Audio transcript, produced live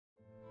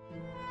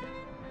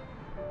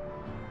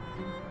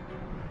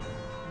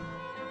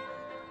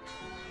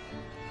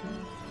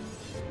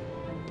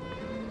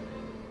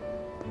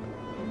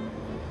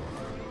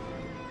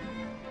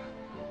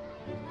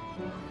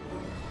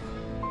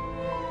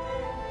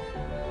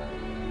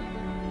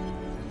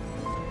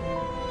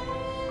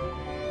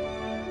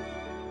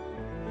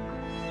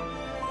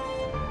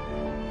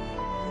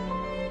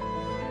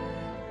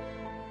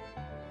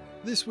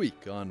This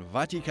week on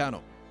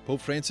Vaticano,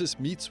 Pope Francis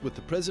meets with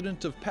the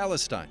President of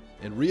Palestine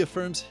and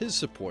reaffirms his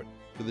support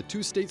for the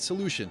two-state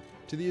solution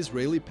to the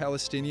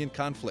Israeli-Palestinian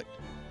conflict.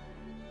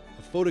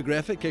 A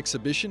photographic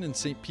exhibition in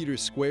St.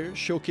 Peter's Square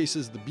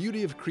showcases the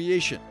beauty of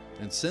creation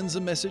and sends a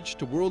message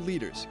to world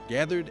leaders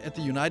gathered at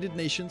the United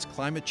Nations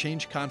Climate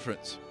Change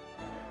Conference.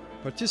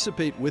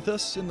 Participate with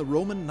us in the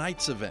Roman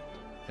Nights event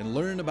and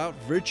learn about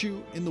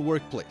virtue in the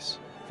workplace.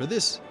 For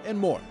this and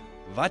more,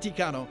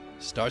 Vaticano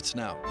starts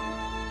now.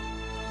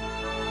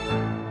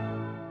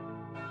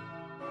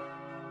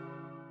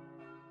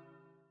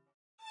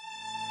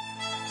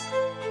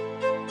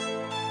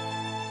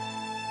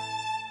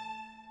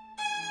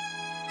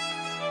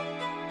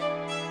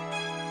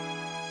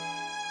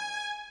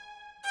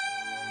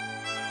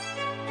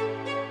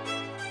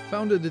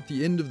 Founded at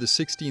the end of the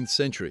 16th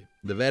century,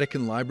 the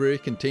Vatican Library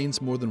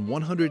contains more than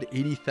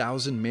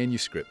 180,000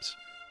 manuscripts,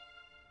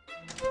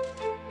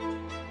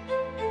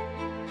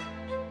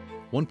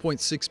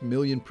 1.6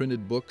 million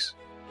printed books,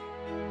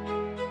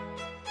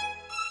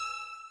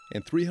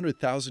 and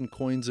 300,000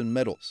 coins and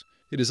medals.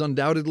 It is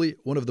undoubtedly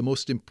one of the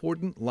most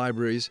important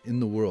libraries in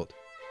the world.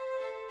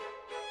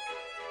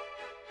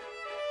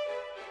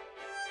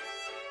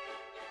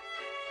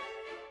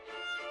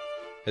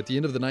 At the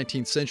end of the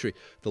 19th century,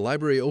 the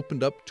library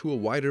opened up to a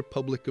wider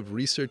public of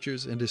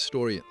researchers and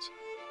historians.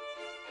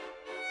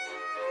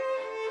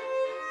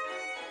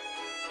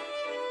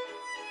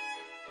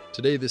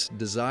 Today, this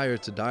desire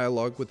to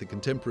dialogue with the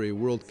contemporary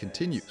world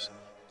continues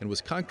and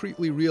was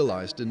concretely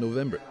realized in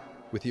November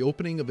with the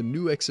opening of a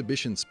new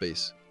exhibition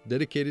space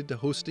dedicated to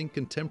hosting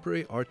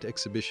contemporary art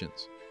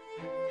exhibitions.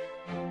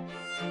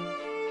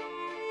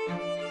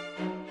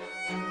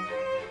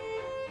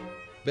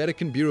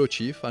 Vatican Bureau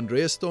Chief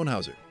Andrea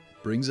Stonehauser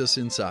brings us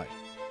inside.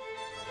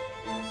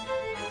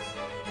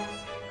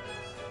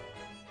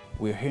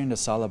 We're here in the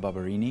Sala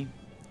Barberini,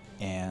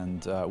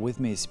 and with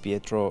me is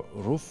Pietro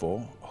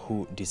Ruffo,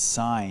 who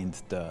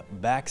designed the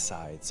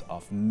backsides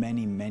of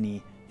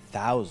many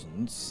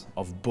thousands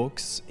of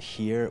books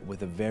here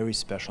with a very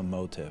special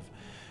motive.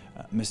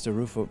 Mr.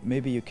 Ruffo,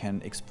 maybe you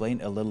can explain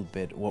a little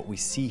bit what we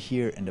see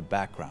here in the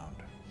background.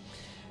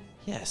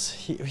 Yes,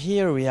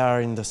 here we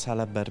are in the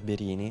Sala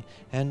Barberini,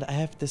 and I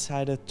have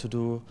decided to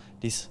do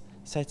this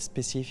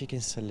site-specific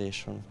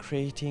installation,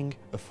 creating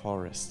a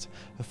forest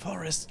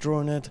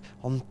drawn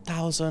on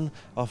thousands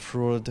of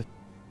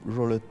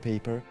rolled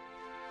paper.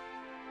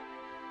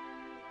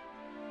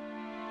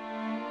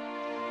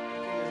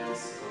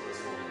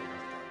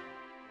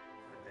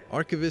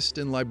 Archivist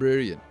and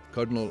librarian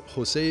Cardinal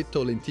José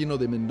Tolentino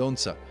de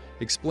Mendonça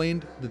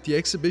explained that the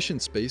exhibition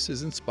space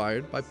is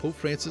inspired by Pope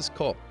Francis'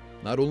 call,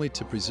 not only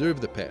to preserve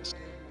the past,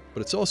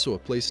 but it's also a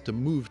place to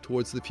move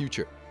towards the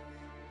future.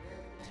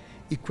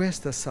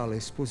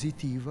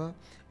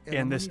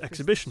 And this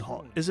exhibition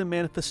hall is a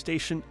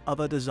manifestation of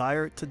a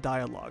desire to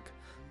dialogue,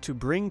 to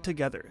bring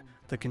together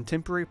the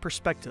contemporary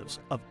perspectives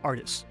of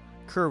artists,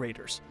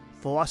 curators,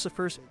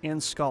 philosophers,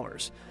 and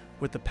scholars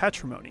with the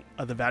patrimony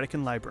of the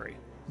Vatican Library,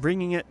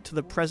 bringing it to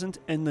the present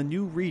and the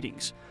new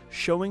readings,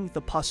 showing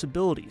the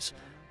possibilities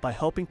by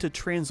helping to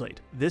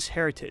translate this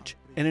heritage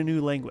in a new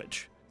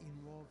language,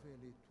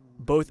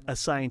 both a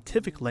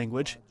scientific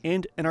language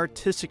and an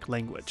artistic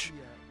language,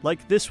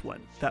 like this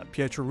one that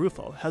Pietro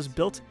Ruffo has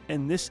built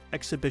in this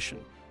exhibition.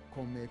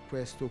 Come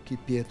questo che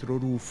Pietro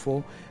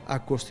Ruffo ha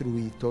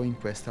costruito in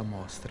questa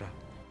mostra.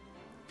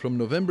 From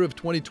November of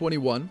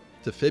 2021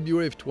 to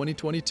February of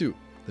 2022,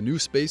 the new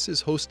space is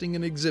hosting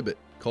an exhibit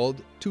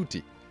called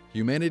Tutti,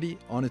 Humanity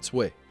on its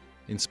Way,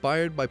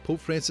 inspired by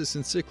Pope Francis'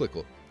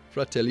 encyclical,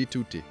 Fratelli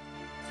Tutti.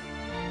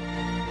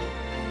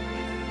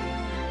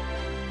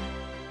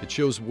 It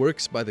shows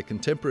works by the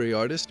contemporary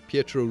artist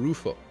Pietro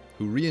Ruffo,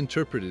 who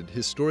reinterpreted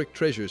historic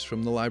treasures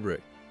from the library,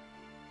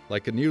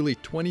 like a nearly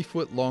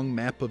 20-foot-long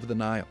map of the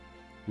Nile,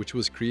 which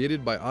was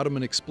created by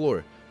Ottoman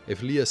explorer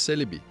Evliya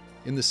Çelebi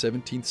in the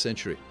 17th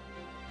century.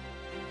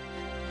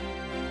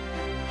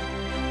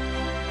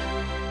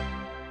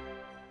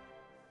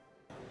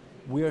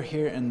 We are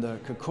here in the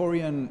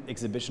Krikorian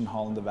exhibition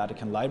hall in the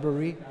Vatican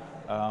Library.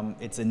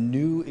 It's a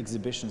new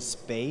exhibition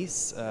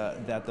space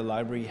that the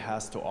library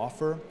has to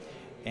offer.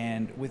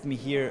 And with me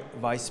here,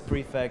 Vice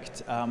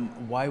Prefect,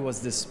 why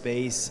was this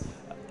space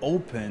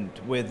opened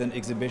with an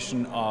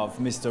exhibition of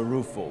Mr.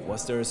 Ruffo?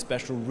 Was there a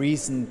special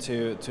reason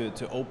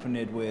to open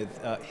it with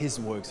his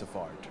works of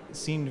art? It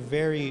seemed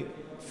very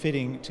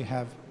fitting to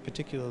have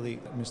particularly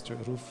Mr.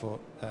 Ruffo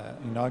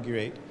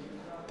inaugurate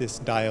this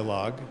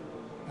dialogue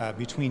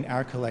between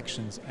our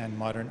collections and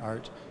modern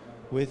art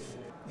with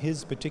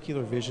his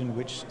particular vision,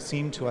 which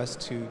seemed to us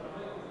to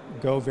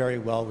go very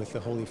well with the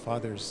Holy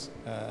Father's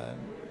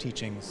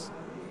teachings,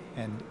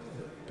 and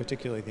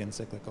particularly the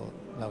encyclical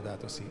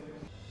Laudato Si.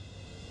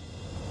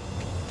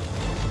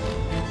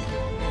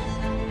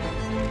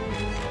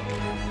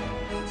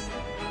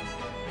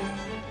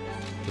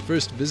 The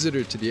first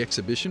visitor to the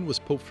exhibition was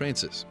Pope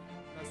Francis,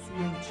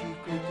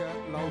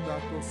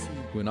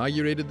 who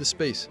inaugurated the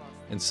space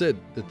and said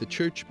that the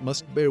Church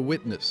must bear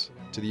witness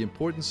to the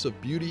importance of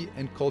beauty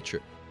and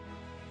culture.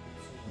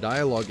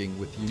 dialoguing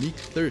with unique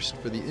thirst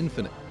for the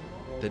infinite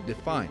that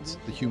defines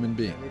the human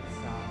being.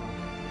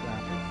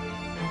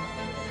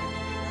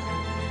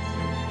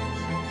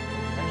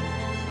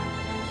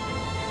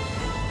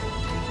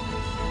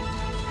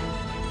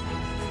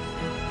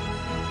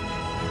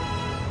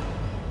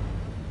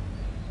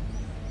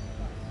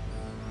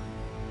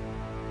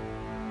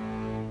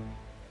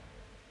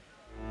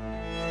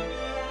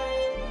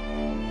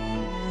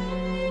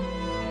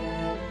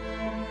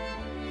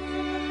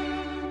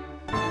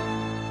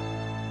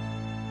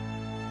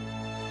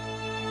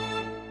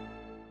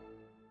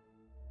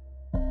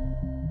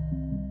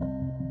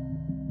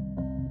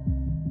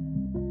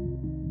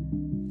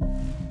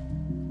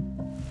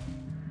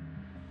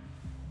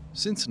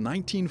 Since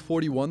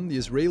 1941, the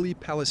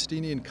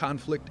Israeli-Palestinian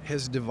conflict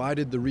has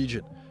divided the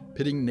region,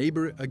 pitting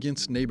neighbor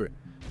against neighbor.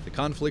 The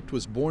conflict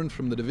was born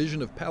from the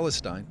division of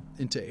Palestine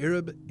into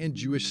Arab and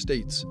Jewish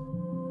states.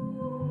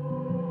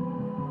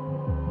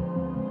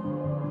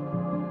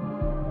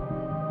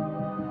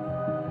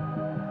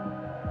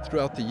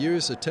 Throughout the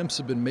years, attempts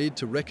have been made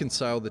to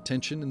reconcile the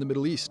tension in the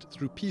Middle East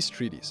through peace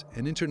treaties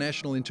and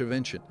international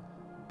intervention,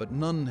 but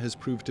none has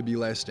proved to be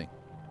lasting.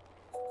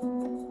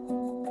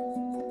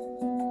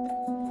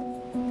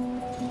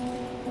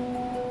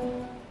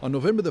 On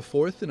November the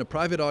 4th, in a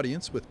private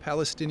audience with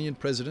Palestinian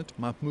President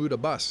Mahmoud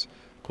Abbas,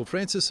 Pope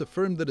Francis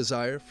affirmed the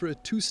desire for a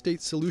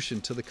two-state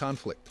solution to the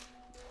conflict.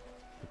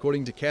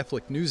 According to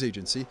Catholic news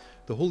agency,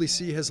 the Holy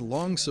See has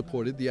long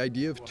supported the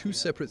idea of two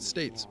separate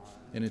states,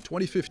 and in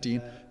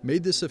 2015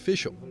 made this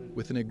official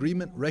with an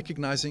agreement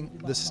recognizing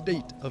the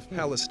State of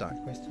Palestine.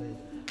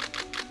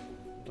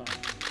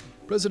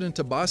 President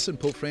Abbas and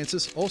Pope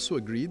Francis also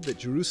agreed that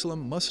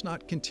Jerusalem must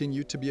not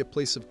continue to be a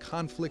place of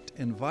conflict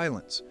and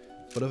violence,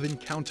 but of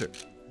encounter.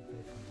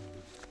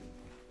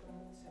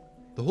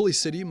 The Holy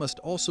City must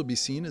also be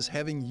seen as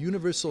having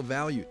universal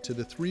value to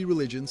the three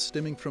religions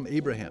stemming from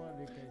Abraham: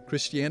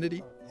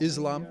 Christianity,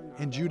 Islam,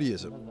 and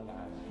Judaism.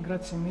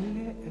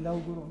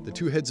 The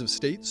two heads of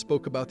state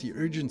spoke about the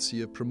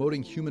urgency of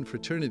promoting human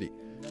fraternity,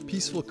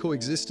 peaceful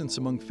coexistence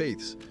among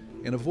faiths,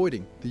 and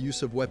avoiding the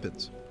use of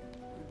weapons.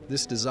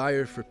 This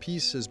desire for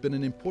peace has been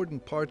an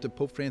important part of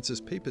Pope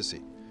Francis'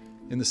 papacy.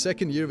 In the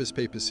second year of his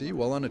papacy,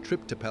 while on a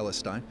trip to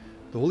Palestine,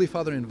 the Holy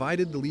Father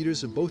invited the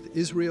leaders of both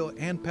Israel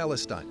and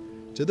Palestine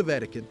to the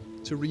Vatican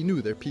to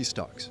renew their peace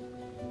talks.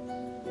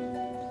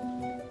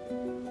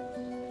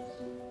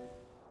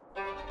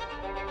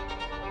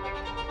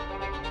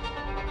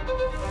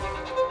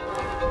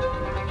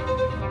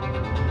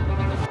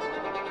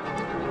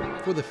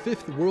 For the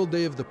 5th World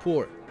Day of the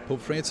Poor,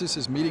 Pope Francis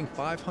is meeting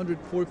 500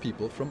 poor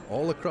people from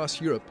all across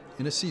Europe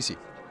in Assisi.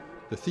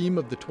 The theme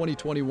of the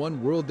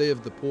 2021 World Day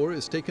of the Poor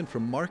is taken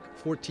from Mark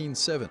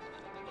 14:7.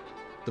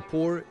 The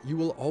poor you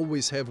will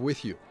always have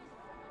with you.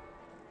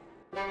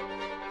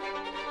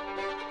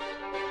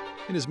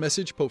 In his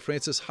message, Pope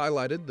Francis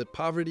highlighted that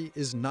poverty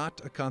is not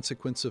a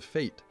consequence of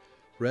fate.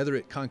 Rather,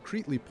 it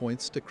concretely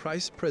points to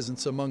Christ's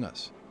presence among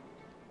us.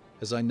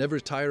 As I never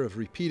tire of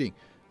repeating,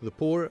 the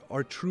poor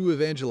are true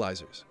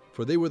evangelizers,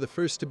 for they were the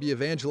first to be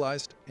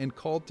evangelized and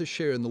called to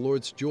share in the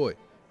Lord's joy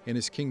and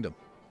His kingdom.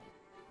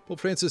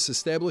 Pope Francis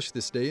established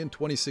this day in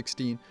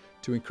 2016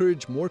 to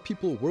encourage more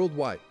people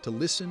worldwide to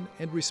listen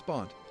and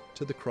respond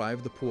to the cry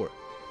of the poor.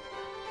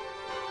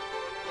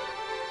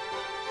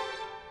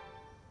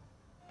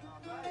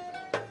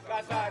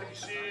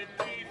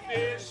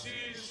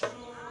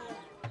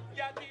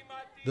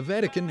 The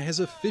Vatican has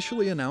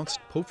officially announced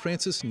Pope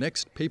Francis'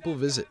 next papal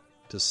visit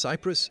to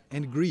Cyprus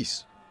and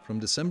Greece from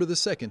December the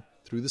 2nd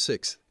through the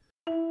 6th.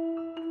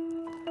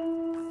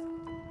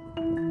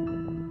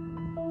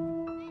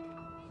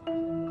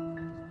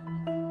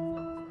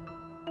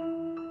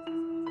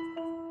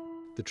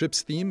 The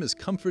trip's theme is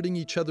comforting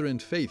each other in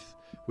faith,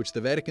 which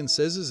the Vatican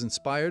says is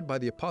inspired by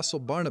the Apostle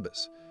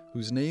Barnabas,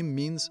 whose name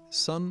means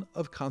son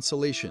of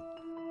consolation.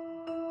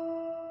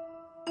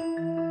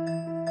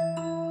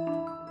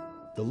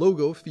 The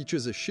logo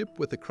features a ship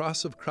with the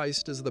cross of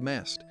Christ as the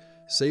mast,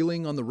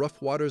 sailing on the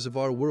rough waters of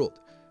our world,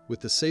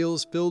 with the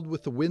sails filled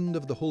with the wind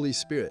of the Holy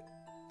Spirit.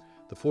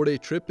 The 4-day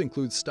trip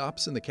includes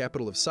stops in the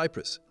capital of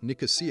Cyprus,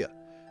 Nicosia,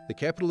 the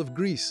capital of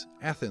Greece,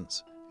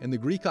 Athens, and the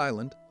Greek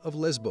island of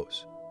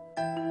Lesbos.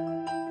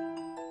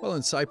 While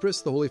in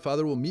Cyprus, the Holy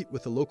Father will meet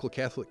with the local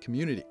Catholic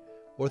community,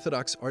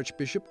 Orthodox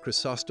Archbishop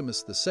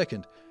Chrysostomus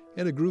II,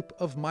 and a group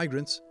of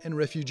migrants and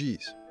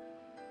refugees.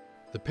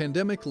 The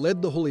pandemic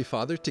led the Holy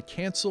Father to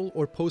cancel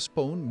or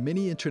postpone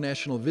many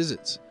international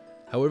visits.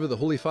 However, the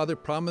Holy Father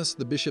promised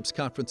the Bishops'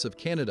 Conference of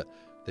Canada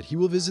that he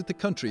will visit the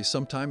country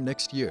sometime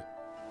next year.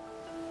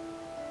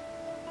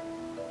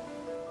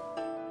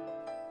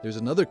 There's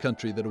another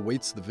country that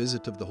awaits the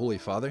visit of the Holy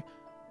Father: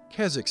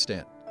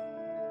 Kazakhstan.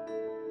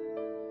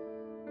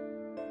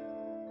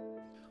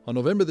 On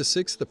November the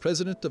 6th, the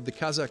president of the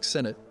Kazakh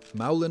Senate,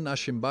 Maulen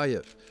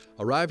Ashimbayev,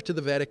 arrived to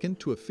the Vatican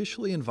to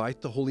officially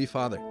invite the Holy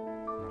Father.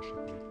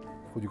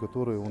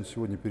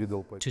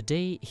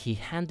 Today, he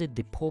handed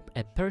the Pope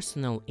a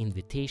personal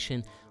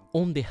invitation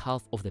on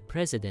behalf of the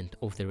President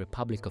of the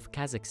Republic of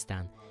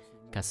Kazakhstan,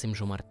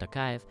 Kassym-Jomart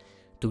Tokayev,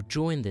 to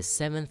join the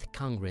 7th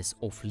Congress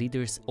of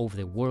Leaders of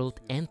the World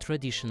and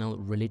Traditional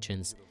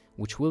Religions,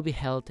 which will be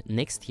held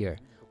next year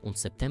on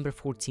September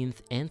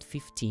 14th and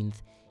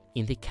 15th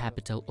in the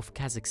capital of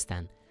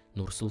Kazakhstan,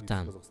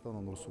 Nur-Sultan.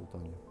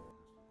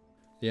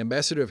 The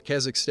ambassador of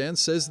Kazakhstan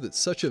says that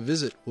such a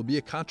visit will be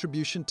a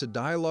contribution to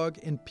dialogue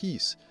and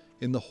peace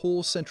in the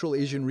whole Central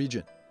Asian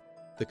region.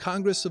 The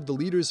Congress of the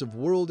Leaders of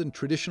World and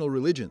Traditional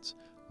Religions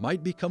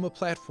might become a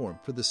platform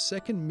for the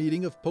second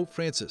meeting of Pope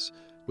Francis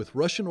with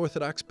Russian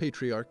Orthodox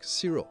Patriarch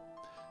Cyril,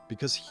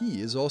 because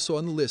he is also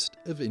on the list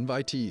of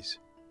invitees.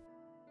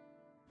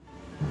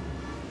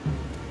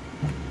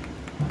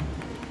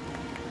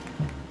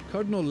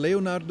 Cardinal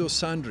Leonardo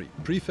Sandri,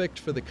 prefect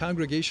for the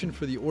Congregation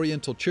for the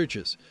Oriental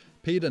Churches,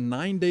 paid a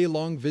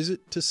 9-day-long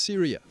visit to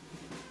Syria,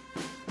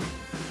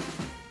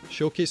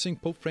 showcasing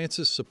Pope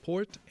Francis'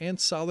 support and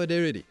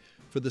solidarity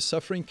for the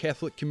suffering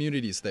Catholic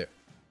communities there.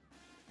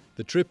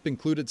 The trip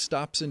included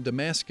stops in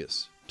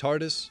Damascus,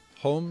 Tartus,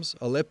 Homs,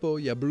 Aleppo,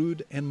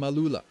 Yabrud, and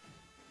Malula.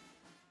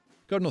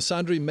 Cardinal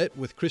Sandri met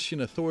with Christian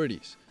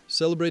authorities,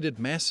 celebrated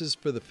masses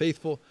for the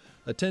faithful,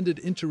 attended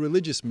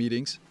interreligious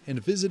meetings,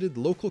 and visited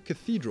local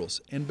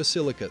cathedrals and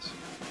basilicas.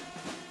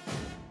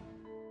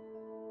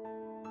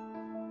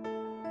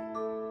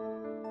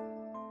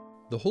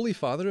 The Holy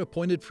Father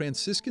appointed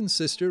Franciscan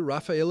Sister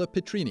Raffaella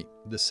Petrini,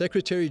 the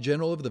Secretary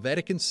General of the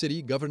Vatican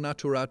City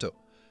Governaturato,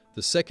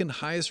 the second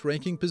highest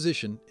ranking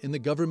position in the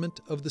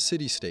government of the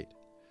city-state.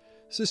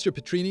 Sister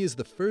Petrini is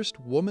the first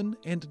woman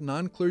and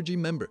non-clergy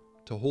member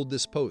to hold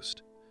this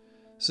post.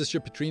 Sister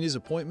Petrini's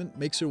appointment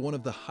makes her one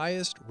of the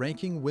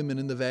highest-ranking women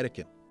in the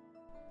Vatican.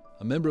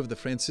 A member of the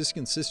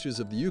Franciscan Sisters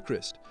of the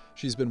Eucharist,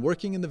 she's been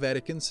working in the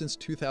Vatican since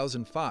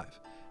 2005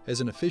 as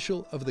an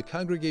official of the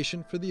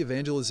Congregation for the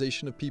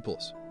Evangelization of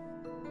Peoples.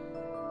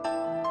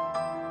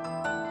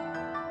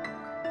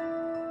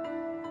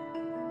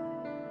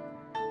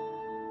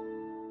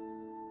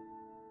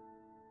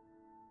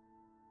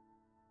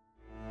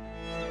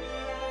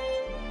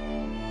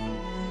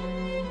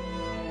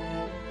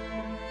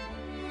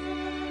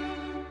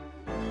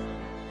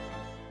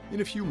 In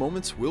a few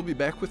moments, we'll be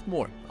back with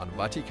more on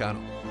Vaticano.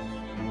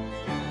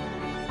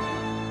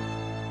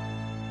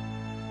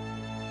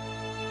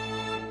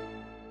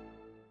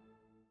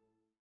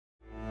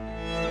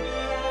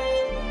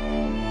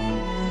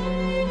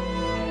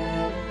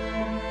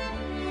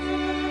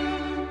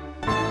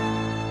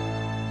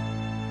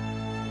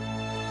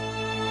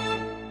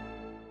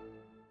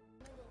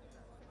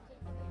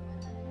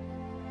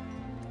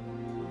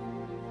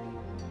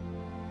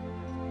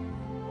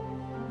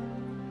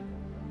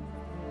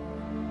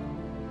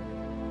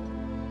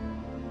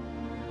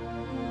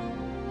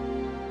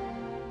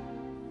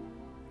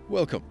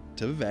 Welcome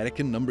to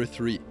Vatican number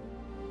 3.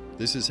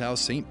 This is how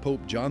St.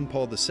 Pope John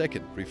Paul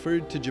II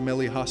referred to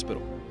Gemelli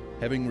Hospital,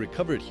 having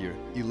recovered here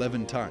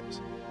 11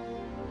 times.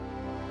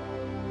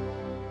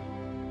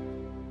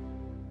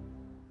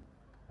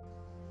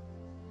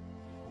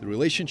 The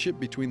relationship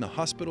between the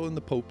hospital and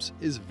the popes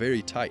is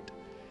very tight.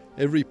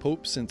 Every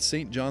pope since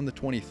St. John the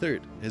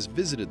 23rd has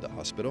visited the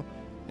hospital,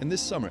 and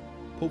this summer,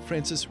 Pope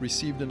Francis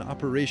received an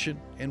operation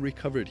and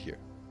recovered here.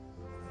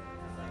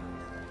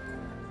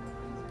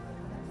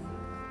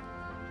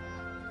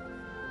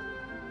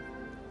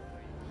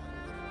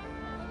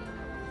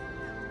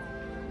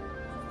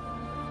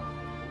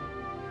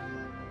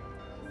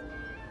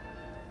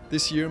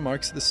 This year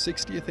marks the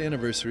 60th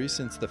anniversary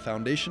since the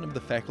foundation of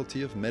the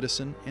Faculty of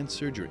Medicine and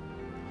Surgery.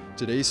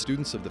 Today,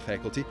 students of the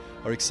faculty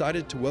are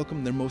excited to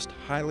welcome their most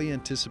highly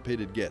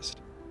anticipated guest,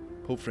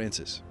 Pope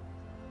Francis.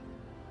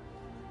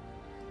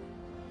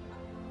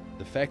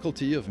 The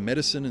Faculty of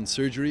Medicine and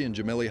Surgery in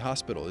Gemelli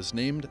Hospital is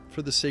named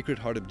for the Sacred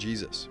Heart of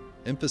Jesus,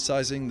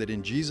 emphasizing that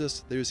in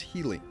Jesus there's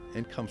healing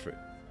and comfort.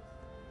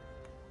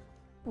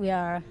 We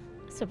are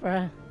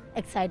super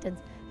excited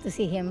to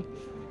see him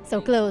so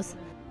close.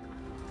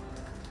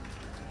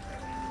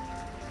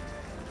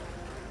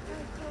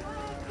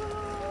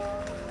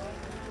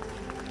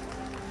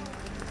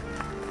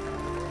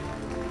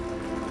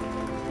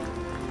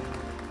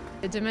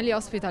 The Gemelli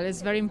Hospital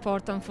is very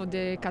important for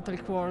the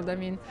Catholic world. I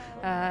mean,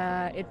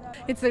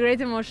 it's a great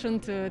emotion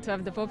to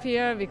have the Pope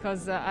here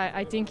because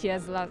I think he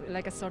has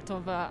like a sort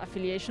of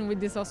affiliation with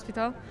this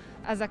hospital.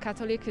 As a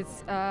Catholic,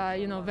 it's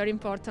very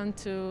important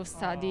to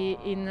study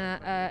in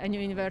a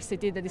new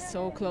university that is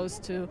so close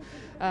to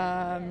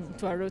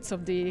our roots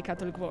of the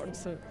Catholic world.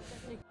 So.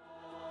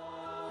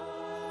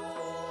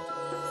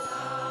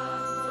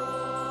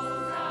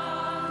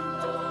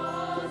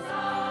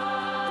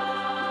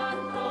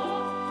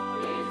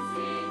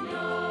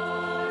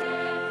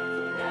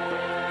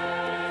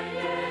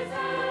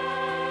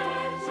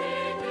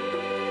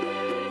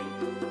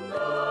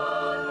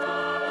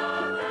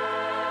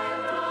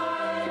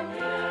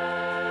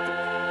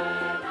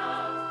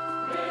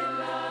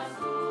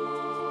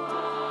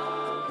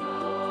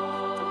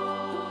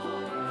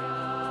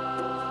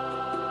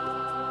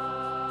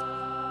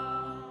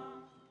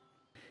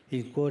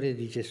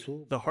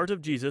 The heart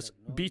of Jesus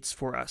beats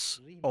for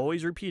us,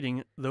 always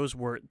repeating those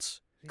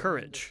words.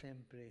 Courage,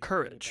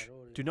 courage.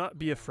 Do not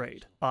be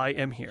afraid. I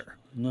am here.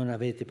 Non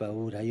avete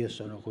paura, io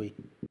sono qui.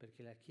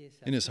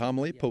 In his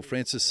homily, Pope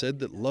Francis said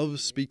that love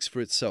speaks for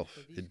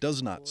itself. It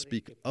does not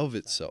speak of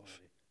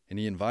itself. And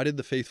he invited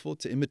the faithful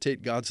to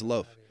imitate God's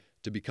love,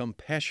 to become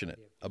passionate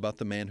about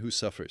the man who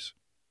suffers.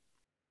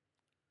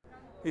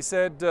 He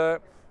said,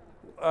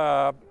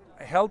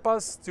 help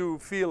us to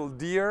feel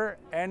dear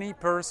any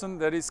person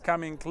that is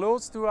coming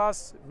close to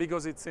us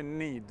because it's in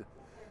need.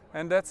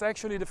 And that's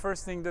actually the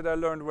first thing that I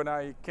learned when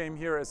I came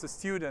here as a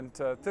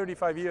student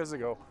 35 years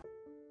ago.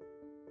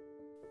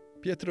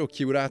 Pietro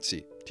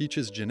Chiurazzi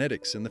teaches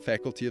genetics in the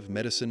Faculty of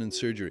Medicine and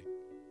Surgery.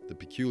 The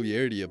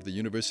peculiarity of the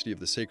University of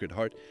the Sacred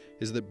Heart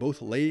is that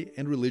both lay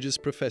and religious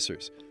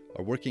professors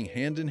are working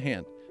hand in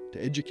hand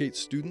to educate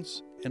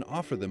students and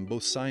offer them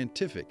both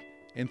scientific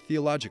and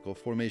theological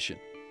formation.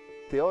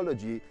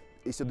 Theology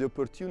is the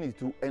opportunity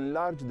to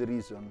enlarge the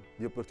reason,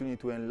 the opportunity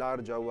to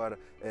enlarge our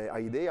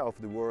idea of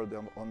the world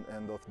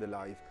and of the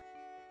life.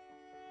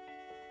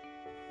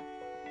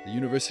 The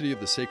University of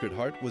the Sacred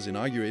Heart was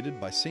inaugurated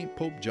by St.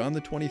 Pope John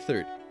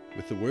XXIII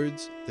with the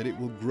words that it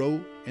will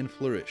grow and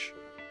flourish.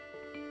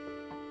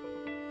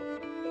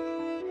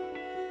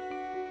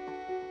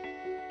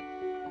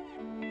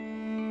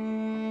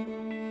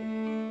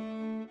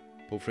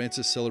 Pope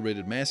Francis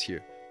celebrated Mass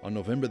here on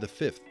November the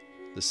 5th,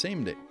 the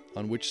same day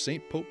on which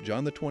St. Pope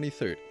John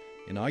XXIII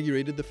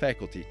inaugurated the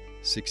faculty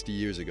 60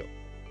 years ago.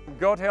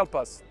 God help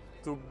us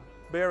to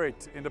bear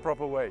it in the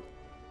proper way.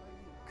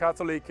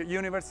 Catholic,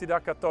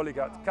 Universidad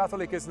Católica,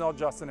 Catholic is not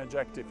just an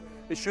adjective.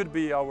 It should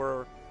be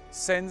our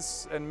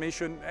sense and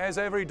mission as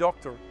every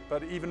doctor,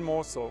 but even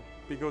more so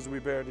because we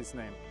bear this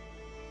name.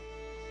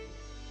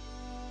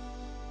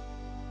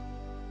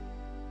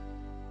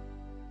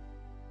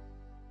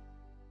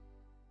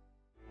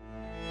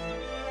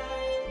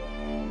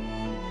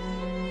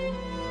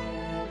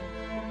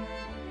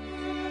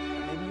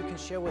 Maybe you can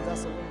share with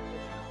us a little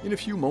bit. In a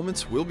few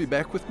moments, we'll be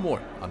back with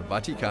more on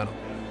Vaticano.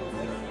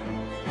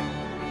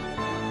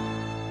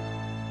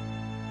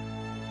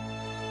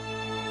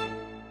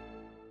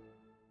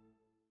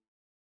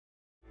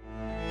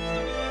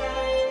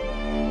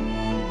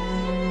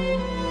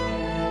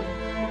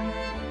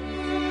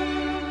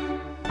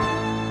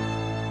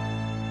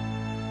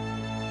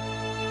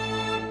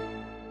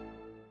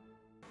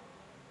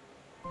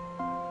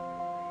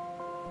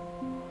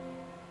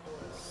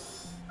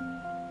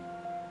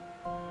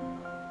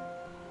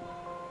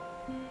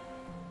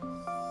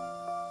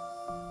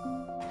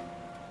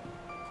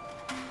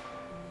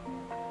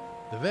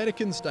 The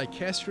Vatican's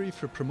Dicastery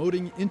for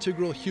Promoting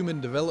Integral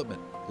Human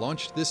Development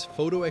launched this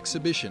photo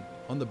exhibition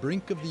on the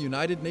brink of the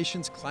United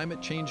Nations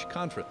Climate Change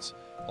Conference,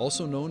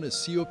 also known as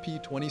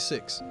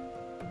COP26.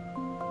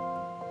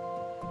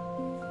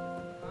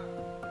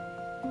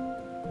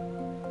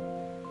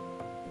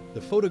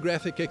 The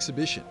photographic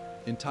exhibition,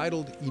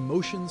 entitled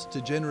Emotions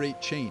to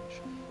Generate Change,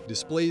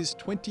 displays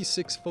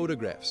 26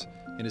 photographs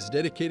and is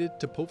dedicated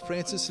to Pope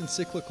Francis'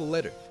 encyclical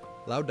letter,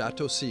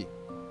 Laudato Si.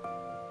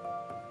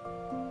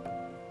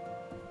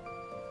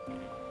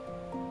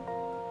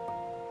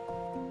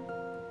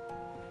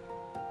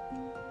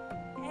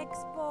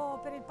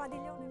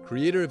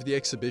 Creator of the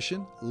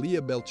exhibition,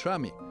 Leah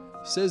Beltrami,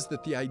 says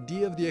that the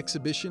idea of the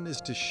exhibition is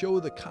to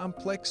show the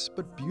complex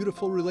but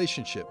beautiful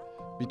relationship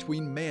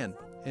between man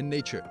and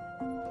nature.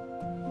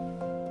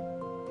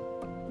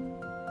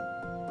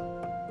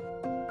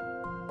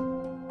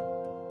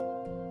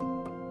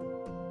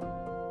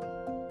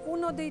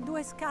 One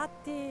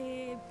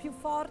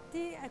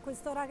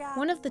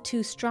of the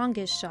two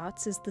strongest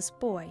shots is this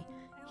boy.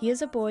 He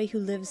is a boy who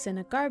lives in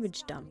a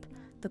garbage dump.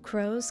 The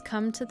crows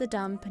come to the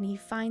dump and he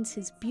finds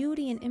his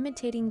beauty in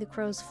imitating the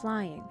crows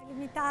flying.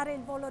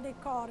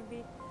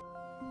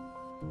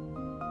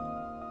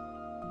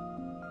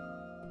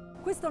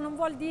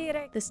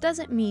 This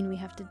doesn't mean we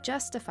have to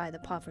justify the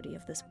poverty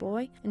of this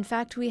boy. In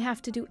fact, we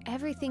have to do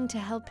everything to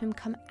help him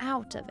come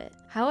out of it.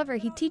 However,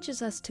 he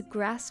teaches us to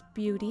grasp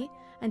beauty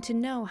and to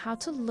know how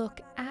to look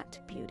at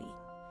beauty.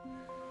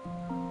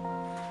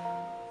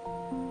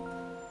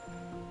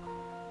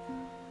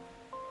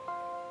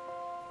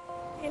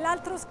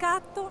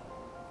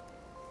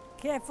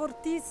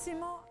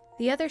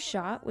 The other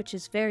shot, which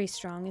is very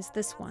strong, is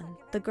this one,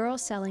 the girl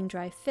selling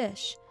dry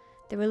fish,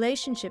 the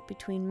relationship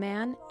between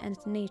man and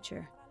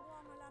nature.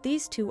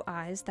 These two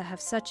eyes that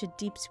have such a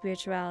deep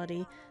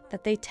spirituality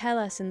that they tell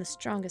us in the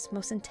strongest,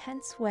 most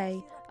intense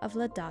way of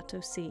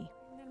Laudato Si.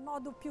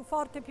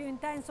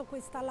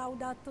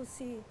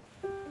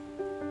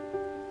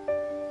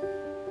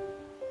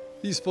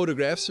 These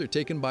photographs are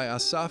taken by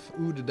Asaf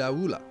Ud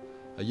Daula,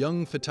 a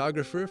young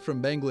photographer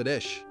from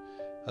Bangladesh.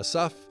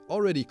 Asaf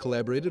already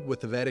collaborated with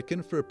the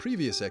Vatican for a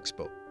previous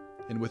expo,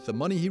 and with the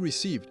money he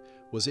received,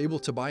 was able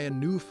to buy a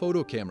new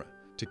photo camera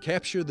to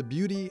capture the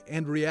beauty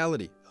and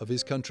reality of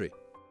his country.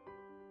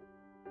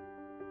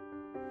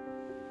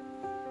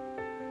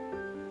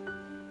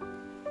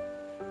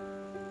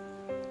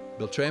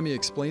 Beltrami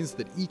explains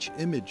that each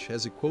image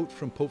has a quote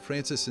from Pope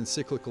Francis'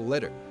 encyclical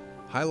letter,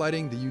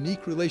 highlighting the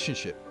unique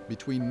relationship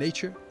between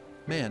nature,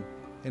 man,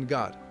 and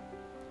God.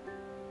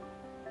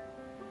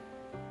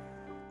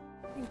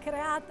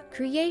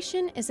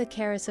 Creation is a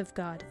charis of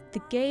God.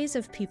 The gaze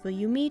of people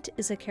you meet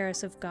is a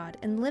charis of God.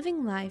 And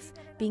living life,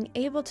 being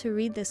able to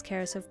read this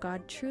charis of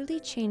God truly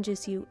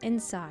changes you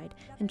inside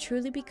and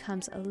truly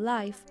becomes a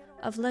life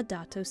of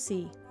Laudato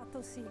Si.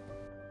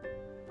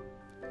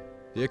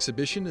 The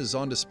exhibition is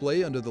on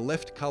display under the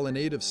left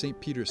colonnade of St.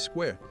 Peter's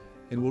Square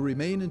and will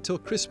remain until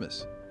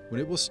Christmas, when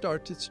it will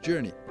start its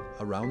journey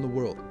around the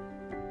world.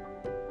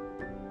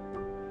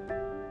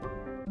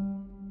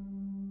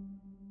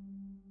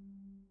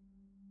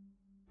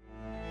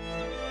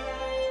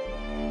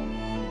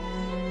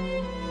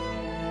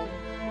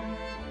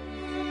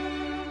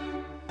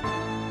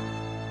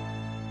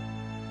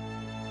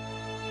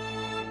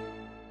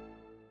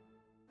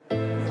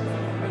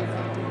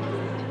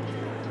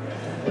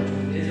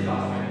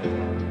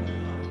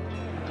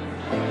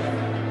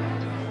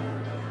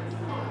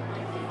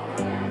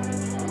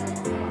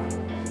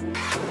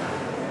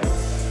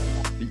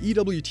 The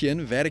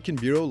ytsync-en Vatican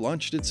Bureau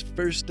launched its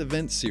first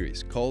event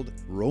series called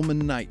Roman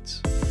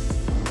Nights.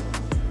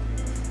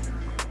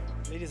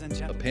 Ladies and A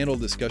gentlemen, panel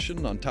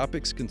discussion on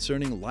topics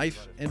concerning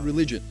life and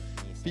religion,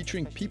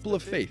 featuring people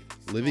of faith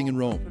living in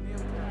Rome.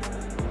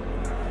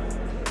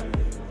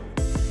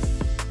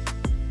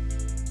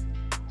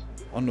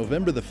 On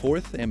November the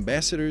 4th,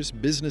 ambassadors,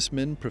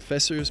 businessmen,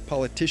 professors,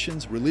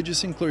 politicians,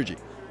 religious and clergy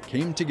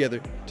came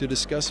together to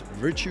discuss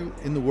virtue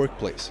in the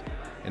workplace,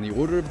 and the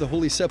Order of the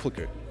Holy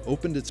Sepulchre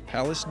opened its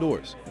palace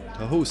doors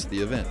to host the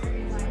event.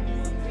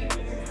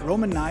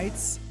 Roman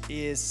Nights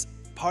is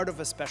part of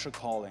a special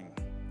calling.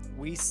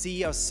 We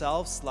see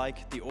ourselves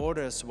like the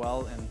order as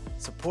well in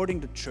supporting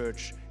the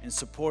church, in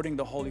supporting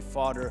the Holy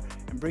Father,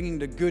 and bringing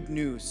the good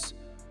news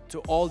to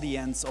all the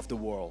ends of the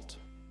world.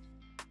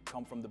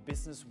 Come from the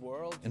business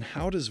world. And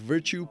how does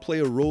virtue play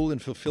a role in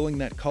fulfilling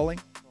that calling?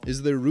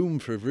 Is there room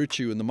for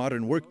virtue in the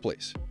modern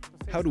workplace?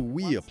 How do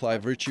we apply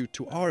virtue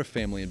to our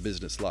family and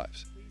business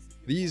lives?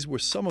 These were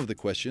some of the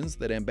questions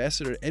that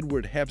Ambassador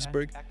Edward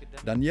Habsburg,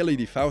 Daniele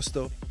Di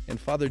Fausto, and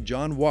Father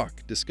John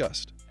Walk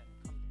discussed.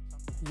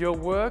 Your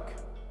work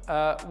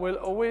will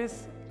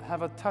always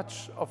have a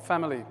touch of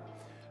family.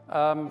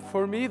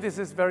 For me, this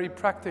is very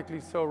practically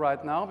so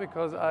right now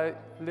because I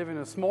live in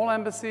a small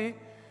embassy.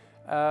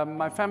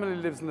 My family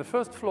lives in the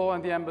first floor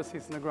and the embassy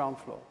is in the ground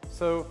floor.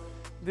 So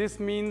this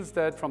means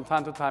that from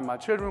time to time my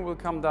children will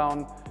come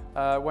down.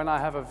 When I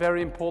have a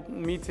very important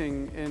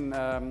meeting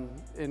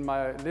in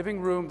my living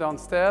room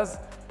downstairs,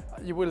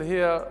 you will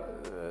hear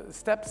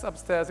steps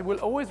upstairs. It will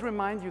always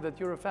remind you that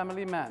you're a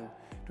family man.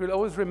 It will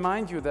always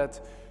remind you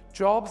that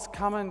jobs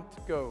come and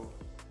go.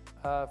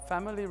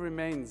 Family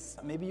remains.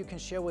 Maybe you can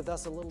share with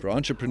us a little. For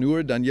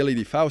entrepreneur Daniele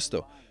Di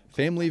Fausto,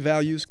 family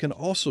values can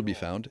also be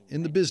found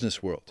in the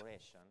business world.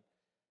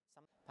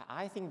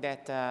 I think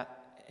that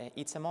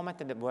it's a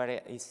moment where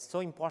it's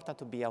so important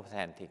to be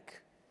authentic.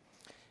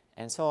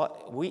 And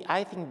so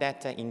I think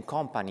that in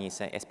companies,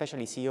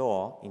 especially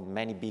CEO in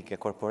many big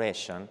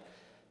corporations,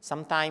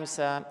 sometimes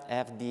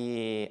have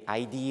the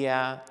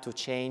idea to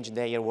change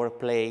their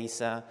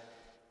workplace,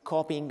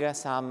 copying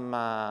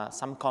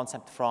some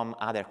concept from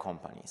other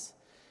companies.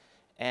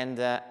 And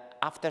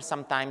after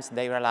sometimes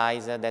they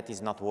realize that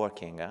is not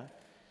working.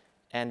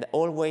 And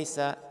always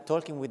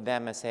talking with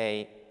them and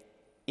say,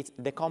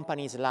 the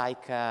company is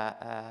like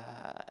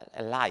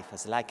a life,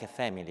 it's like a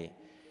family.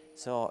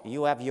 So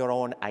you have your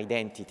own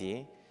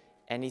identity,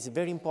 and it's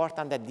very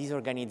important that this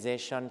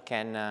organization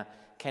can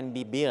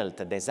be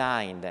built,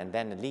 designed, and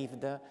then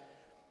lived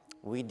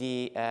with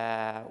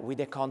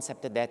the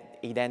concept that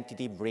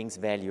identity brings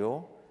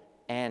value.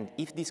 And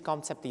if this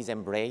concept is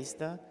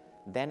embraced,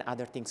 then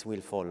other things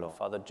will follow.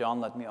 Father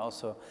John, let me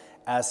also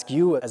ask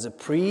you, as a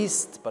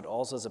priest, but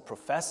also as a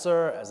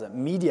professor, as a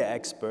media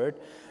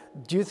expert,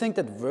 do you think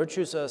that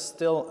virtues are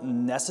still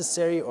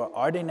necessary, or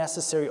are they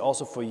necessary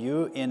also for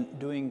you in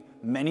doing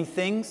many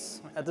things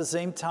at the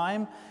same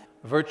time?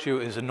 Virtue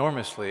is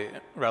enormously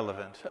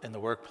relevant in the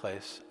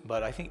workplace,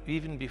 but I think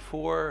even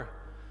before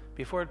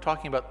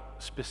talking about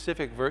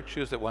specific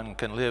virtues that one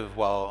can live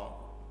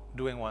while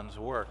doing one's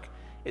work,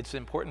 it's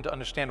important to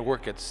understand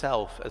work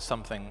itself as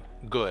something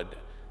good,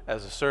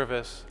 as a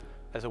service,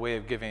 as a way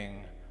of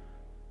giving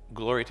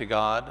glory to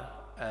God,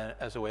 and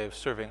as a way of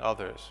serving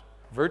others.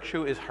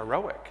 Virtue is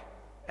heroic,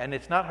 and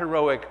it's not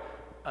heroic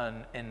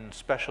in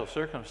special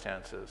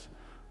circumstances.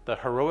 The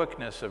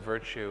heroicness of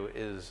virtue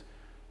is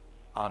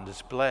on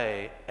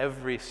display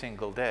every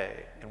single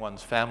day in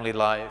one's family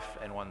life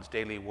and one's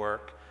daily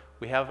work.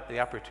 We have the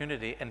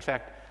opportunity, in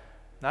fact,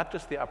 not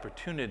just the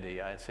opportunity,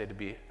 I'd say, to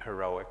be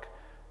heroic.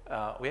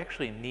 We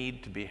actually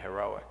need to be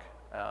heroic.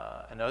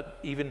 And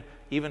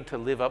even to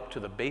live up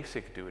to the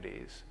basic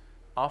duties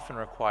often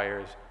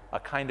requires a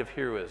kind of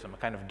heroism, a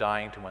kind of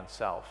dying to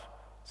oneself,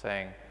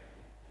 saying,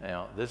 you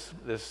know,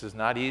 this is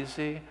not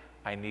easy.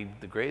 I need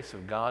the grace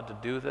of God to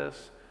do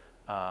this,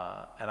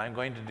 and I'm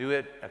going to do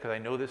it because I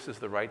know this is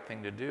the right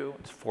thing to do.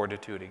 It's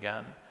fortitude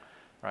again,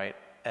 right?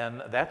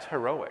 And that's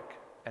heroic.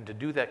 And to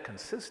do that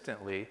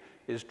consistently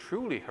is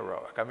truly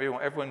heroic. I mean,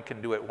 everyone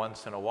can do it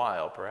once in a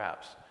while,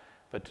 perhaps,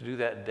 but to do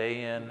that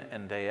day in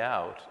and day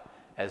out,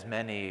 as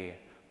many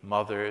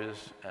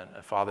mothers and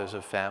fathers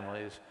of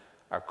families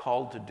are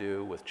called to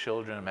do with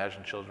children.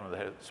 Imagine children with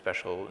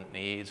special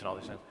needs and all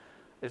these things.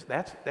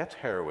 That's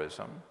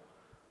heroism,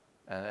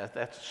 and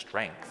that's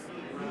strength.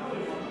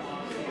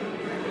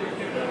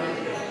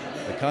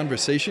 The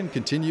conversation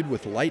continued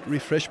with light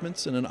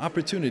refreshments and an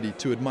opportunity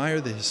to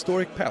admire the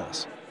historic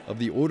palace of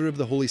the Order of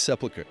the Holy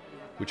Sepulchre,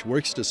 which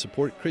works to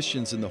support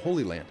Christians in the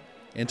Holy Land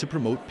and to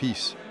promote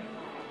peace.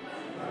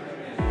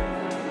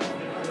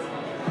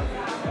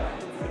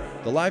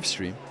 The live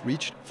stream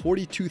reached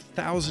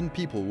 42,000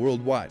 people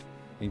worldwide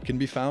and can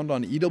be found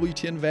on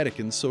EWTN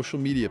Vatican's social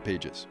media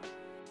pages.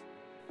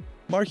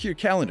 Mark your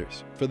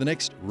calendars for the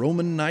next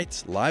Roman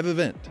Nights live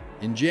event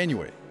in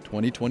January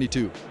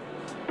 2022.